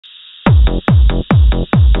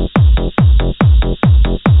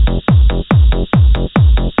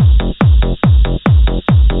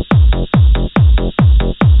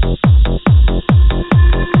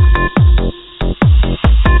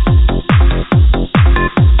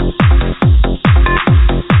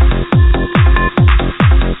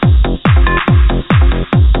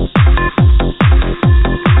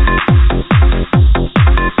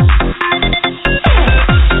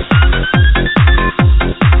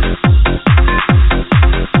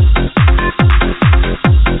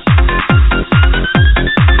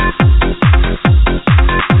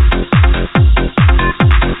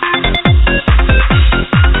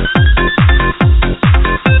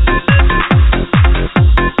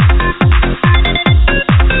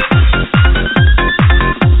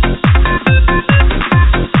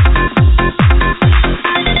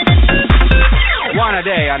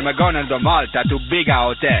I'm going to Malta to bigger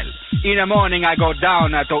hotel. In the morning I go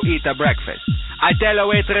down to eat a breakfast. I tell a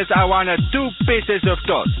waitress I want 2 pieces of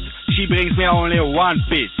toast. She brings me only 1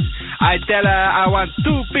 piece. I tell her I want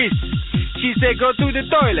 2 pieces. She say go to the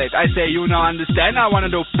toilet. I say you no understand, I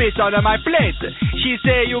wanna do piss on my plate. She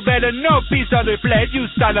say you better no piss on the plate,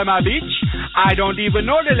 you son of a bitch. I don't even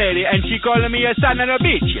know the lady and she calling me a son of a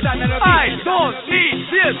bitch. I don't need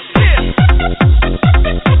this shit.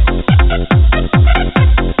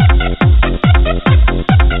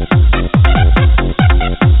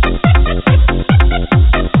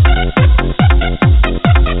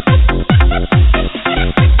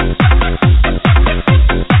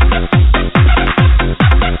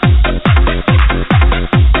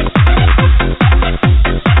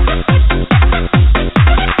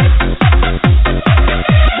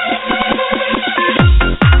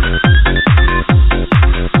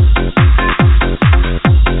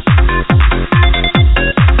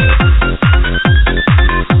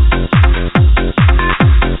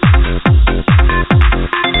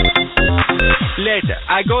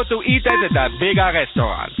 I go to eat at a bigger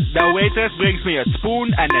restaurant. The waitress brings me a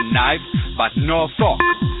spoon and a knife, but no fork.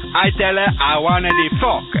 I tell her I wanted the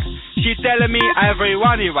fork. She telling me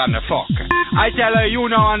everyone you want a fork. I tell her you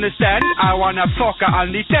no understand, I want a fork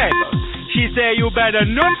on the table. She say you better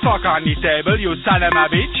not fuck on the table, you son of a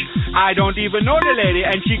bitch. I don't even know the lady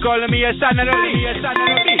and she calling me a son of a bitch.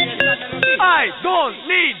 I don't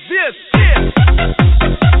need this shit.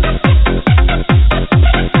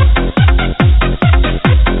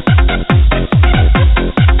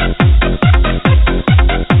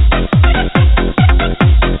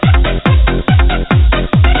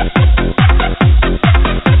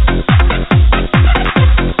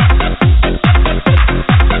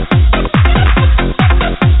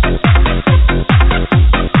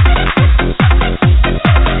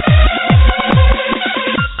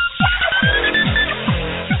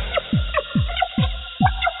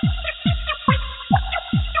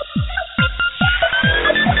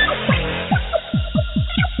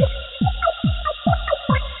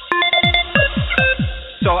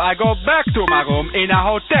 I go back to my room in a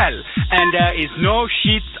hotel and there is no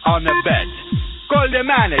sheets on the bed. Call the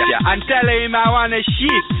manager and tell him I want a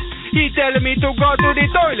sheet. He tell me to go to the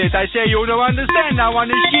toilet. I say you don't understand, I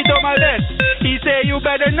want a sheet on my bed. He say you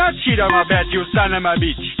better not shit on my bed, you son of a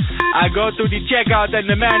bitch. I go to the checkout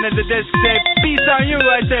and the man at the desk say peace on you.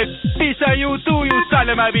 I say peace on you too, you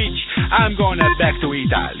son of a bitch. I'm going back to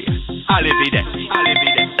Italia. Arrivederci.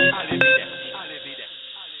 Arrivederci. Arrivederci.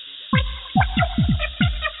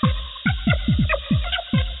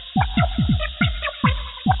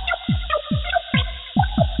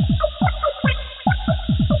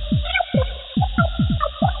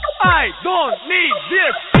 I don't need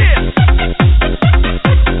this